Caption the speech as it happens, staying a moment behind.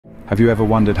Have you ever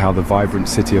wondered how the vibrant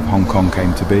city of Hong Kong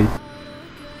came to be?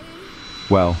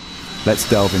 Well, let's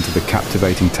delve into the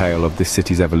captivating tale of this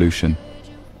city's evolution.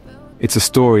 It's a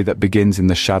story that begins in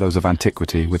the shadows of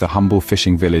antiquity with a humble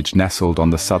fishing village nestled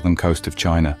on the southern coast of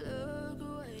China.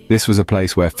 This was a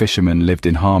place where fishermen lived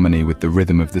in harmony with the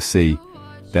rhythm of the sea,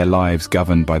 their lives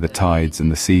governed by the tides and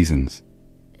the seasons.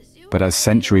 But as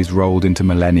centuries rolled into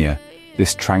millennia,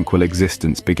 this tranquil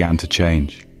existence began to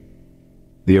change.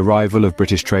 The arrival of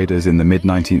British traders in the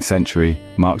mid-19th century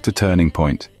marked a turning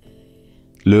point.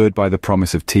 Lured by the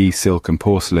promise of tea, silk and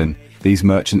porcelain, these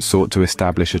merchants sought to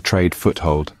establish a trade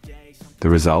foothold. The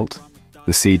result?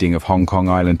 The ceding of Hong Kong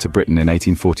Island to Britain in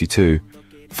 1842,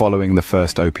 following the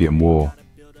First Opium War.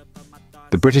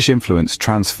 The British influence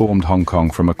transformed Hong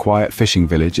Kong from a quiet fishing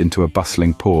village into a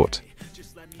bustling port,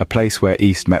 a place where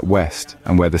East met West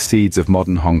and where the seeds of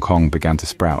modern Hong Kong began to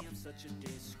sprout.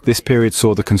 This period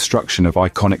saw the construction of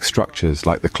iconic structures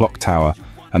like the Clock Tower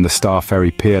and the Star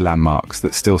Ferry Pier landmarks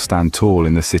that still stand tall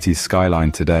in the city's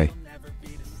skyline today.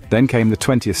 Then came the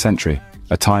 20th century,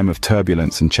 a time of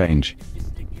turbulence and change.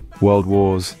 World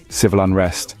wars, civil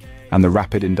unrest, and the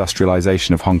rapid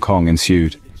industrialization of Hong Kong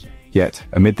ensued. Yet,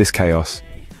 amid this chaos,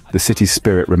 the city's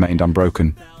spirit remained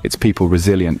unbroken, its people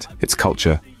resilient, its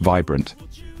culture vibrant.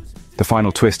 The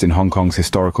final twist in Hong Kong's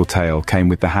historical tale came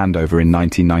with the handover in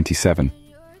 1997.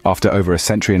 After over a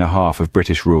century and a half of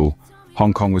British rule,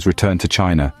 Hong Kong was returned to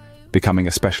China, becoming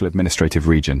a special administrative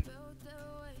region.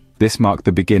 This marked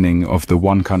the beginning of the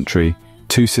one country,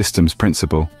 two systems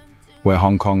principle, where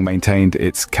Hong Kong maintained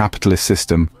its capitalist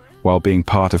system while being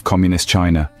part of communist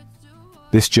China.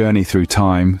 This journey through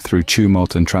time, through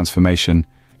tumult and transformation,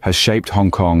 has shaped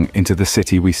Hong Kong into the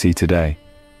city we see today.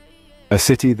 A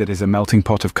city that is a melting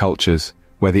pot of cultures,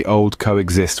 where the old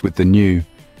coexists with the new,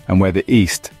 and where the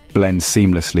East blends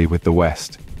seamlessly with the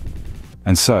West.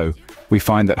 And so, we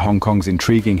find that Hong Kong's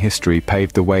intriguing history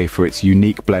paved the way for its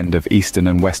unique blend of Eastern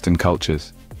and Western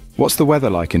cultures. What's the weather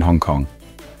like in Hong Kong?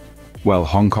 Well,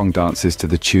 Hong Kong dances to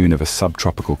the tune of a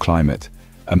subtropical climate,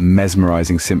 a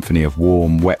mesmerizing symphony of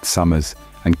warm, wet summers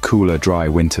and cooler, dry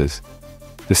winters.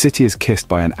 The city is kissed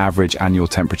by an average annual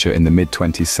temperature in the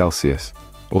mid-20s Celsius,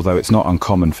 although it's not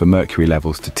uncommon for mercury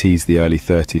levels to tease the early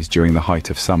 30s during the height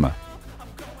of summer.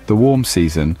 The warm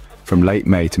season, from late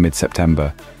May to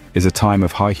mid-September, is a time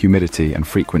of high humidity and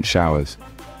frequent showers,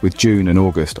 with June and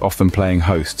August often playing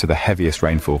host to the heaviest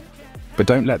rainfall. But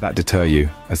don't let that deter you,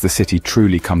 as the city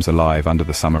truly comes alive under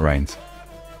the summer rains.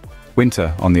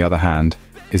 Winter, on the other hand,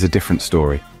 is a different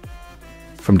story.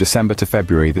 From December to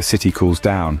February, the city cools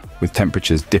down, with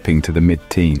temperatures dipping to the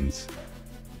mid-teens.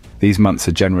 These months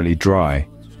are generally dry,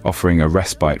 offering a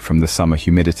respite from the summer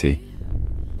humidity.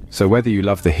 So whether you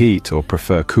love the heat or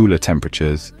prefer cooler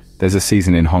temperatures, there's a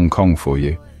season in Hong Kong for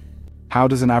you. How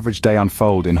does an average day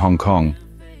unfold in Hong Kong?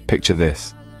 Picture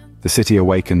this. The city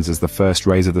awakens as the first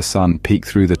rays of the sun peek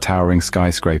through the towering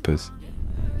skyscrapers.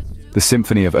 The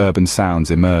symphony of urban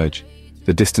sounds emerge,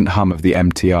 the distant hum of the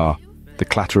MTR, the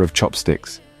clatter of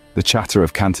chopsticks, the chatter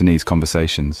of Cantonese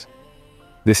conversations.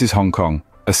 This is Hong Kong,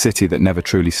 a city that never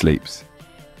truly sleeps.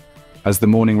 As the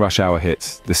morning rush hour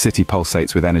hits, the city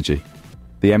pulsates with energy.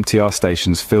 The MTR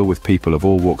stations fill with people of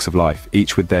all walks of life,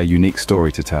 each with their unique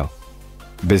story to tell.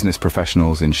 Business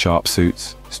professionals in sharp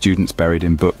suits, students buried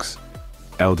in books,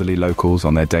 elderly locals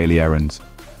on their daily errands,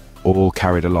 all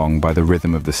carried along by the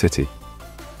rhythm of the city.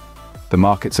 The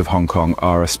markets of Hong Kong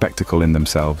are a spectacle in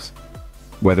themselves.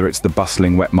 Whether it's the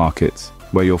bustling wet markets,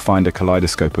 where you'll find a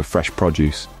kaleidoscope of fresh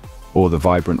produce, or the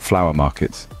vibrant flower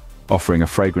markets, offering a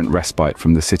fragrant respite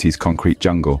from the city's concrete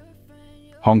jungle.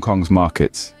 Hong Kong's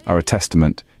markets are a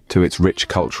testament to its rich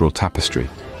cultural tapestry.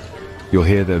 You'll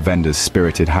hear the vendors'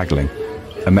 spirited haggling,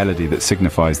 a melody that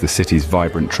signifies the city's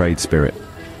vibrant trade spirit.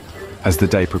 As the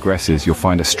day progresses, you'll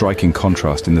find a striking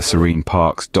contrast in the serene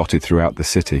parks dotted throughout the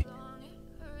city.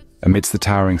 Amidst the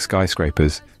towering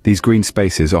skyscrapers, these green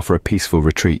spaces offer a peaceful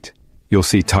retreat. You'll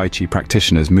see Tai Chi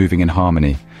practitioners moving in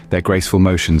harmony, their graceful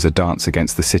motions a dance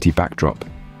against the city backdrop.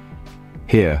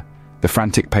 Here, the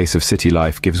frantic pace of city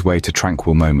life gives way to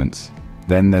tranquil moments.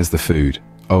 Then there's the food.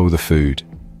 Oh, the food.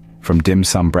 From dim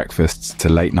sum breakfasts to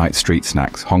late-night street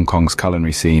snacks, Hong Kong's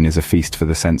culinary scene is a feast for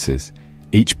the senses.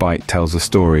 Each bite tells a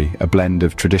story, a blend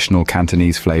of traditional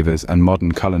Cantonese flavors and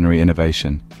modern culinary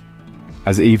innovation.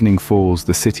 As evening falls,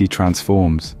 the city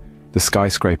transforms. The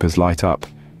skyscrapers light up,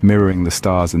 mirroring the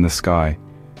stars in the sky.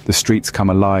 The streets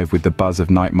come alive with the buzz of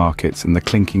night markets and the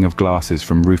clinking of glasses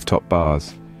from rooftop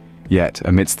bars. Yet,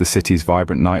 amidst the city's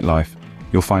vibrant nightlife,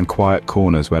 you'll find quiet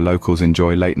corners where locals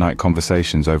enjoy late-night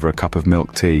conversations over a cup of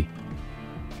milk tea.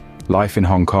 Life in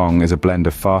Hong Kong is a blend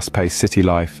of fast-paced city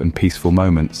life and peaceful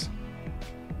moments.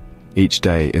 Each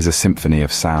day is a symphony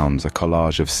of sounds, a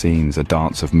collage of scenes, a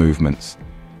dance of movements.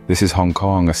 This is Hong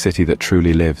Kong, a city that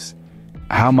truly lives.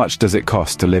 How much does it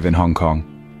cost to live in Hong Kong?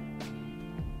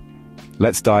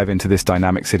 Let's dive into this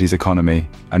dynamic city's economy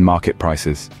and market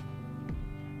prices.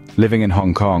 Living in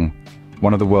Hong Kong,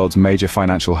 one of the world's major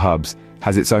financial hubs,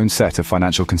 has its own set of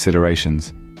financial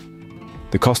considerations.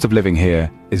 The cost of living here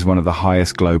is one of the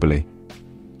highest globally,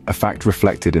 a fact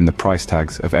reflected in the price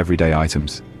tags of everyday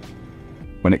items.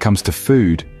 When it comes to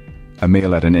food, a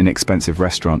meal at an inexpensive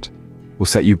restaurant will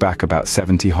set you back about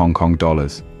 70 Hong Kong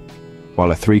dollars, while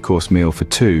a three-course meal for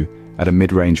two at a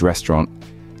mid-range restaurant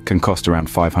can cost around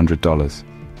 $500.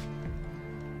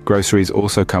 Groceries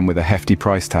also come with a hefty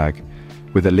price tag,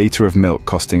 with a litre of milk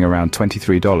costing around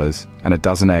 $23 and a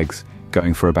dozen eggs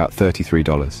going for about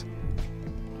 $33.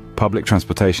 Public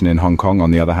transportation in Hong Kong,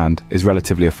 on the other hand, is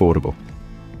relatively affordable.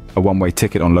 A one-way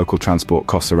ticket on local transport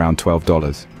costs around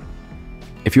 $12.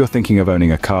 If you're thinking of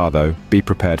owning a car, though, be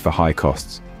prepared for high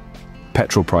costs.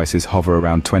 Petrol prices hover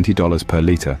around $20 per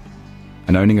litre,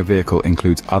 and owning a vehicle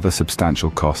includes other substantial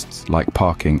costs like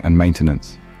parking and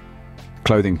maintenance.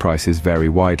 Clothing prices vary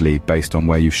widely based on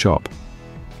where you shop.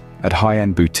 At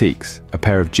high-end boutiques, a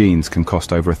pair of jeans can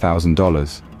cost over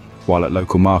 $1,000, while at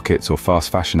local markets or fast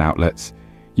fashion outlets,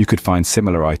 you could find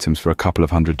similar items for a couple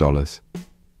of $100s.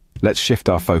 Let's shift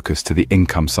our focus to the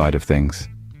income side of things.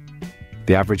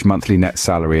 The average monthly net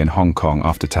salary in Hong Kong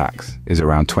after tax is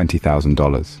around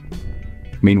 $20,000.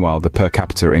 Meanwhile, the per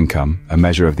capita income, a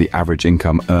measure of the average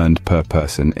income earned per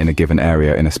person in a given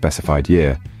area in a specified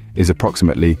year, is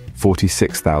approximately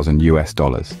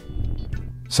 $46,000.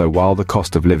 So while the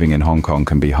cost of living in Hong Kong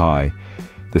can be high,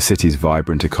 the city's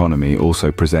vibrant economy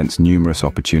also presents numerous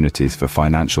opportunities for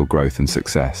financial growth and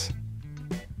success.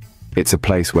 It's a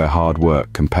place where hard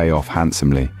work can pay off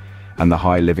handsomely, and the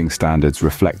high living standards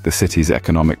reflect the city's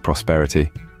economic prosperity.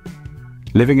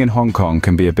 Living in Hong Kong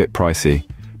can be a bit pricey,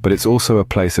 but it's also a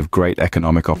place of great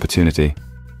economic opportunity.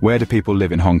 Where do people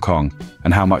live in Hong Kong,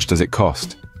 and how much does it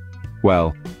cost?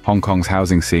 Well, Hong Kong's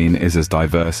housing scene is as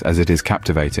diverse as it is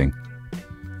captivating.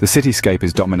 The cityscape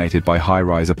is dominated by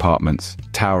high-rise apartments,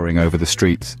 towering over the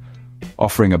streets,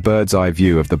 offering a bird's-eye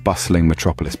view of the bustling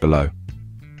metropolis below.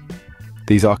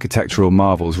 These architectural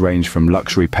marvels range from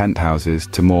luxury penthouses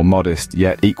to more modest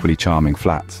yet equally charming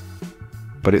flats.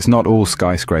 But it's not all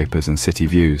skyscrapers and city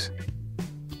views.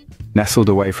 Nestled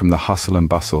away from the hustle and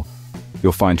bustle,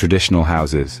 you'll find traditional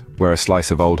houses where a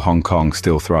slice of old Hong Kong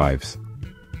still thrives.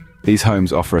 These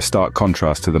homes offer a stark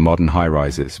contrast to the modern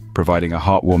high-rises, providing a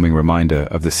heartwarming reminder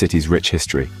of the city's rich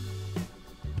history.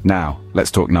 Now,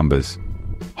 let's talk numbers.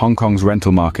 Hong Kong's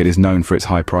rental market is known for its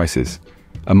high prices.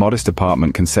 A modest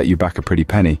apartment can set you back a pretty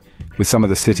penny, with some of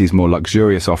the city's more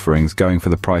luxurious offerings going for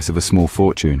the price of a small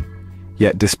fortune.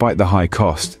 Yet, despite the high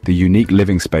cost, the unique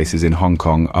living spaces in Hong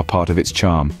Kong are part of its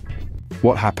charm.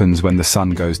 What happens when the sun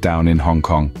goes down in Hong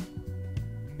Kong?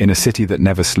 In a city that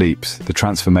never sleeps, the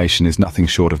transformation is nothing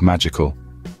short of magical.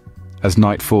 As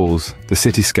night falls, the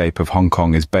cityscape of Hong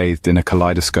Kong is bathed in a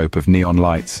kaleidoscope of neon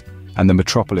lights, and the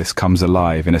metropolis comes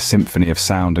alive in a symphony of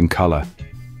sound and color.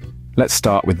 Let's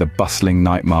start with the bustling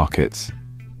night markets.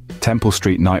 Temple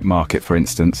Street Night Market, for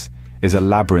instance, is a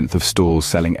labyrinth of stalls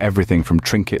selling everything from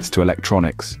trinkets to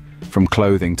electronics, from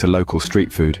clothing to local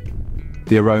street food.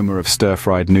 The aroma of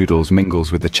stir-fried noodles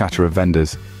mingles with the chatter of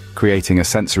vendors, creating a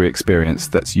sensory experience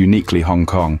that's uniquely Hong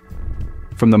Kong.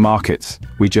 From the markets,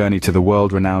 we journey to the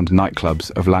world-renowned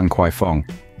nightclubs of Lan Kwai Fong.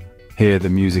 Here the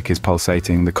music is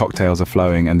pulsating, the cocktails are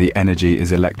flowing, and the energy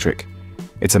is electric.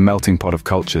 It's a melting pot of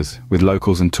cultures, with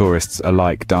locals and tourists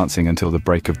alike dancing until the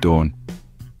break of dawn.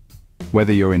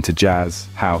 Whether you're into jazz,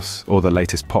 house, or the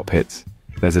latest pop hits,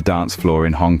 there's a dance floor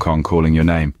in Hong Kong calling your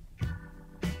name.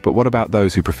 But what about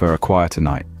those who prefer a quieter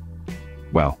night?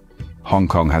 Well, Hong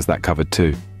Kong has that covered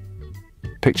too.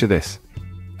 Picture this: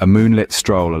 a moonlit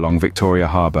stroll along Victoria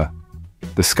Harbour,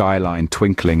 the skyline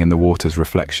twinkling in the water's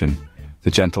reflection, the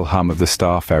gentle hum of the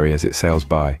Star Ferry as it sails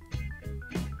by.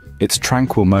 It's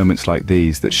tranquil moments like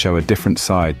these that show a different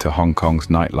side to Hong Kong's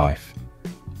nightlife.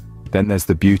 Then there's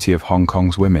the beauty of Hong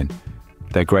Kong's women,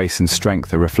 their grace and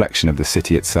strength a reflection of the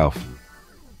city itself.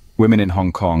 Women in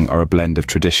Hong Kong are a blend of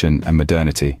tradition and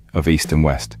modernity, of East and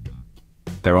West.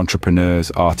 They're entrepreneurs,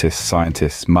 artists,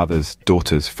 scientists, mothers,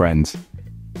 daughters, friends.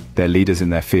 They're leaders in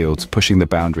their fields, pushing the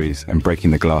boundaries and breaking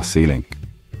the glass ceiling.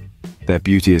 Their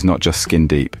beauty is not just skin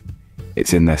deep.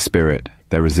 It's in their spirit,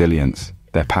 their resilience,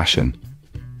 their passion.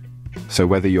 So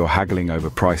whether you're haggling over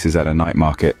prices at a night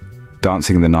market,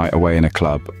 dancing the night away in a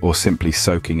club, or simply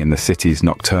soaking in the city's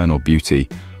nocturnal beauty,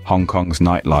 Hong Kong's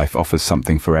nightlife offers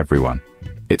something for everyone.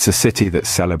 It's a city that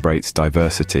celebrates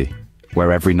diversity,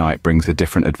 where every night brings a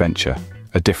different adventure,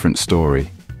 a different story.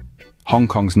 Hong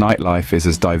Kong's nightlife is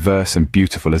as diverse and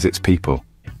beautiful as its people.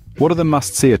 What are the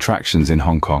must-see attractions in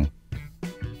Hong Kong?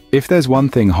 If there's one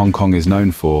thing Hong Kong is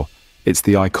known for, it's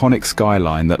the iconic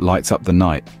skyline that lights up the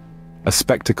night, a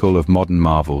spectacle of modern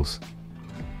marvels.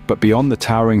 But beyond the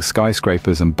towering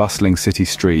skyscrapers and bustling city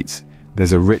streets,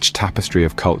 there's a rich tapestry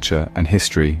of culture and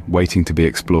history waiting to be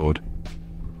explored.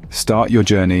 Start your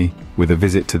journey with a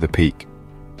visit to the Peak.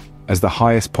 As the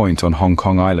highest point on Hong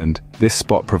Kong Island, this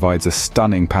spot provides a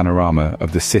stunning panorama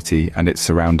of the city and its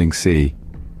surrounding sea.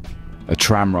 A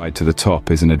tram ride to the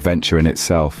top is an adventure in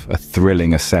itself, a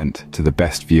thrilling ascent to the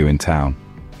best view in town.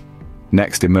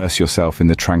 Next, immerse yourself in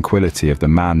the tranquility of the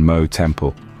Man Mo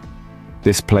Temple.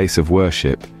 This place of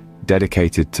worship,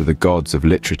 dedicated to the gods of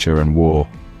literature and war,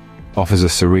 offers a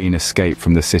serene escape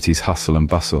from the city's hustle and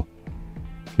bustle.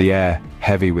 The air,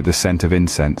 heavy with the scent of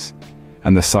incense,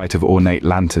 and the sight of ornate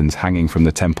lanterns hanging from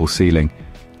the temple ceiling,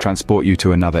 transport you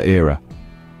to another era.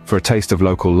 For a taste of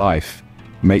local life,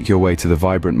 make your way to the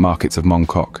vibrant markets of Mong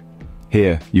Kok.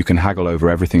 Here, you can haggle over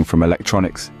everything from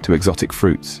electronics to exotic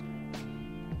fruits.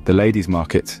 The ladies'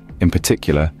 market, in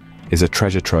particular, is a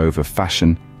treasure trove of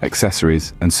fashion,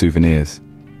 accessories, and souvenirs.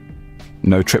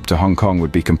 No trip to Hong Kong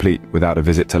would be complete without a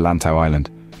visit to Lantau Island,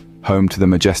 home to the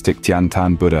majestic Tian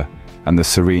Tan Buddha and the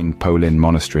serene Po Lin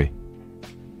Monastery.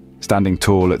 Standing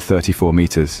tall at 34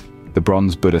 meters, the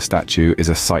bronze Buddha statue is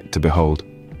a sight to behold.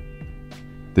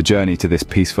 The journey to this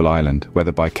peaceful island,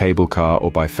 whether by cable car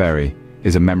or by ferry,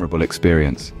 is a memorable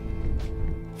experience.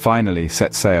 Finally,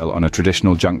 set sail on a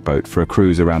traditional junk boat for a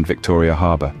cruise around Victoria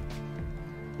Harbour.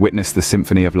 Witness the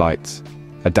symphony of lights,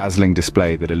 a dazzling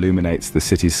display that illuminates the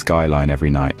city's skyline every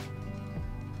night.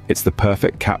 It's the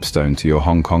perfect capstone to your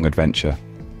Hong Kong adventure.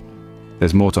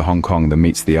 There's more to Hong Kong than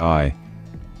meets the eye.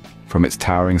 From its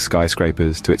towering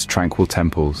skyscrapers to its tranquil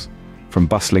temples, from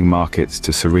bustling markets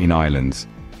to serene islands,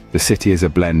 the city is a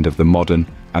blend of the modern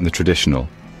and the traditional,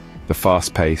 the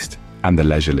fast-paced and the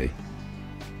leisurely.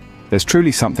 There's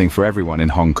truly something for everyone in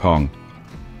Hong Kong.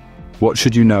 What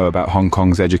should you know about Hong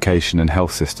Kong's education and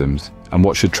health systems, and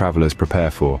what should travelers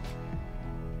prepare for?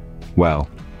 Well,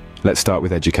 let's start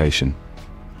with education.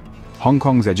 Hong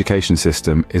Kong's education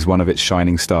system is one of its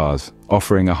shining stars,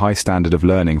 offering a high standard of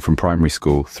learning from primary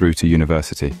school through to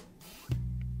university.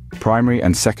 Primary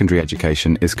and secondary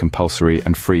education is compulsory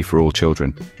and free for all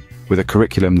children, with a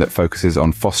curriculum that focuses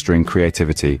on fostering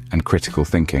creativity and critical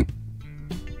thinking.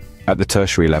 At the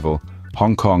tertiary level,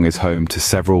 Hong Kong is home to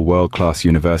several world-class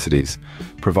universities,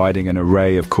 providing an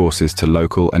array of courses to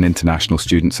local and international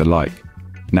students alike.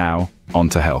 Now, on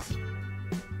to health.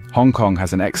 Hong Kong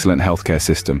has an excellent healthcare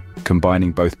system,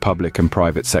 combining both public and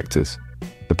private sectors.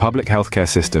 The public healthcare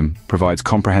system provides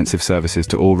comprehensive services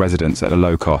to all residents at a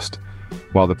low cost,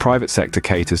 while the private sector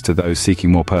caters to those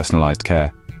seeking more personalized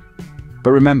care.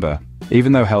 But remember,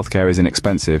 even though healthcare is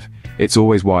inexpensive, it's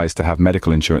always wise to have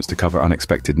medical insurance to cover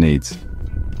unexpected needs.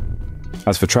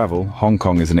 As for travel, Hong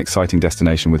Kong is an exciting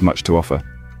destination with much to offer.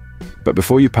 But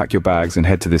before you pack your bags and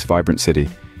head to this vibrant city,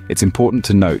 it's important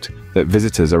to note that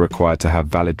visitors are required to have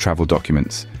valid travel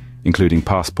documents, including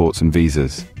passports and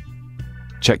visas.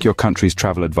 Check your country's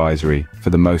travel advisory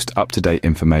for the most up-to-date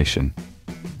information.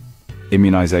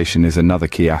 Immunization is another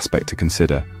key aspect to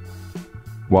consider.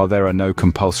 While there are no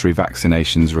compulsory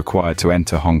vaccinations required to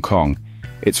enter Hong Kong,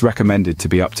 it's recommended to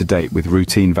be up to date with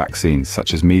routine vaccines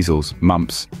such as measles,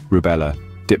 mumps, rubella,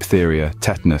 diphtheria,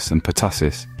 tetanus, and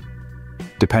pertussis.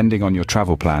 Depending on your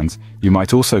travel plans, you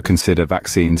might also consider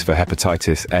vaccines for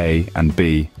hepatitis A and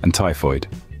B and typhoid.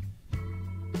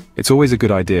 It's always a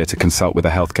good idea to consult with a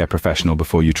healthcare professional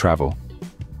before you travel.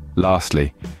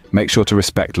 Lastly, make sure to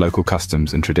respect local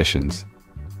customs and traditions.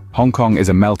 Hong Kong is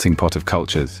a melting pot of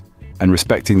cultures, and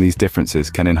respecting these differences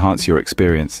can enhance your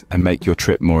experience and make your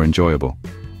trip more enjoyable.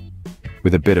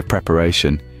 With a bit of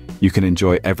preparation, you can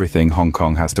enjoy everything Hong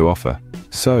Kong has to offer.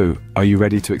 So, are you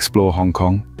ready to explore Hong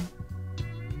Kong?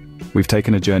 We've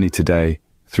taken a journey today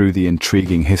through the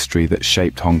intriguing history that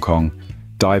shaped Hong Kong,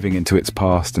 diving into its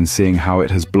past and seeing how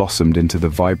it has blossomed into the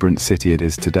vibrant city it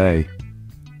is today.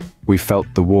 We felt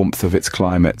the warmth of its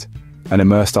climate and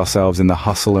immersed ourselves in the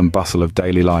hustle and bustle of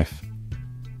daily life.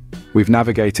 We've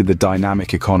navigated the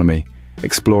dynamic economy,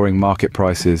 exploring market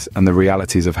prices and the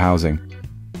realities of housing.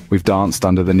 We've danced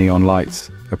under the neon lights,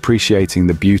 appreciating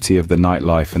the beauty of the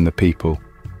nightlife and the people.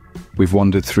 We've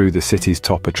wandered through the city's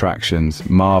top attractions,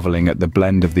 marveling at the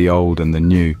blend of the old and the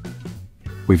new.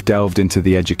 We've delved into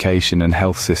the education and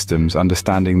health systems,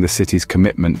 understanding the city's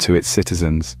commitment to its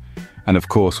citizens. And of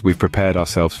course, we've prepared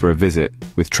ourselves for a visit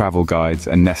with travel guides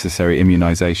and necessary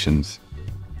immunizations.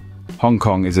 Hong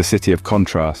Kong is a city of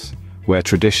contrasts, where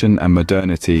tradition and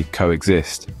modernity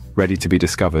coexist, ready to be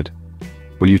discovered.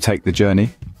 Will you take the journey?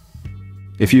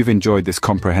 If you've enjoyed this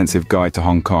comprehensive guide to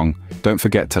Hong Kong, don't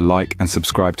forget to like and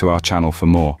subscribe to our channel for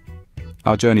more.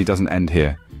 Our journey doesn't end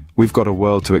here. We've got a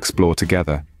world to explore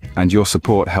together, and your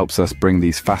support helps us bring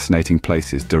these fascinating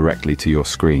places directly to your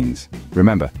screens.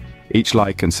 Remember, each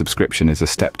like and subscription is a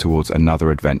step towards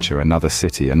another adventure, another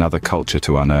city, another culture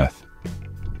to unearth.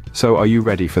 So are you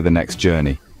ready for the next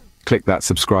journey? Click that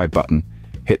subscribe button,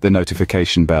 hit the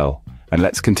notification bell, and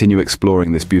let's continue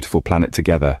exploring this beautiful planet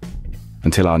together.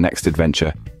 Until our next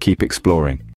adventure, keep exploring.